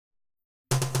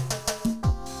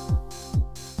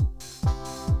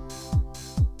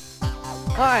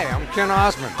Hi, I'm Ken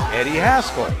Osmond, Eddie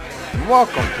Haskell, and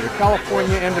welcome to the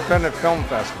California Independent Film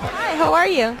Festival. Hi, how are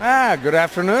you? Good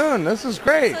afternoon. This is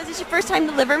great. So is this your first time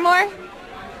to Livermore?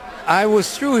 I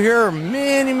was through here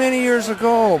many years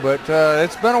ago, but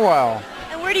it's been a while.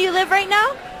 And where do you live right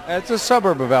now? It's a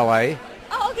suburb of L.A.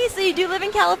 Oh, okay, so you do live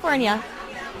in California.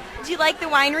 Do you like the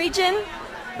wine region?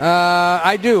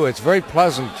 I do. It's very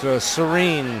pleasant,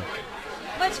 serene.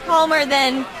 Much calmer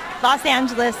than Los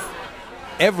Angeles.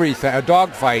 Everything. A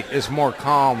dogfight is more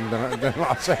calm than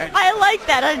Los Angeles. I like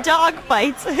that, a dog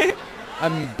fight.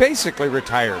 I'm basically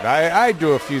retired. I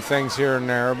do a few things here and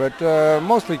there, but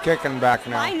mostly kicking back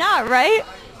now. Why not, right?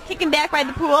 Kicking back by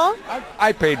the pool?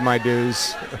 I paid my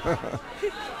dues.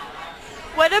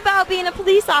 What about being a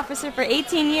police officer for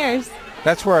 18 years?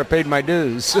 That's where I paid my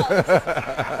dues.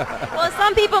 Well,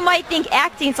 some people might think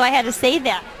acting, so I had to say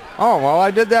that. Oh, well,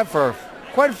 I did that for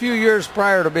quite a few years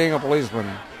prior to being a policeman.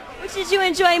 Which did you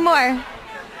enjoy more?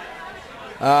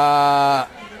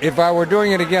 If I were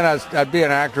doing it again, I'd be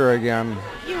an actor again.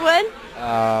 You would?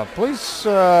 Police,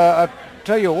 I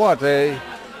tell you what,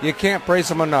 you can't praise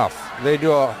them enough. They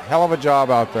do a hell of a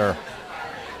job out there.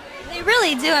 They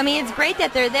really do. I mean, it's great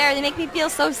that they're there. They make me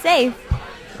feel so safe.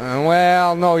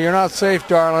 Well, no, you're not safe,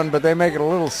 darling, but they make it a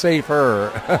little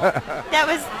safer. That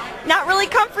was not really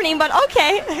comforting, but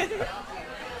okay.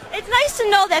 It's nice to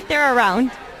know that they're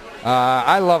around.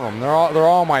 I love them. They're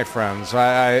all my friends.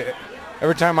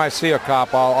 Every time I see a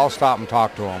cop, I'll stop and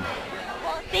talk to them.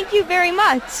 Well, thank you very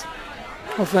much.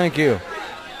 Well, thank you.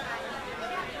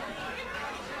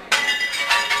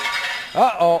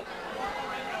 Uh-oh.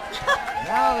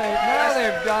 Now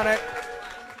they've done it.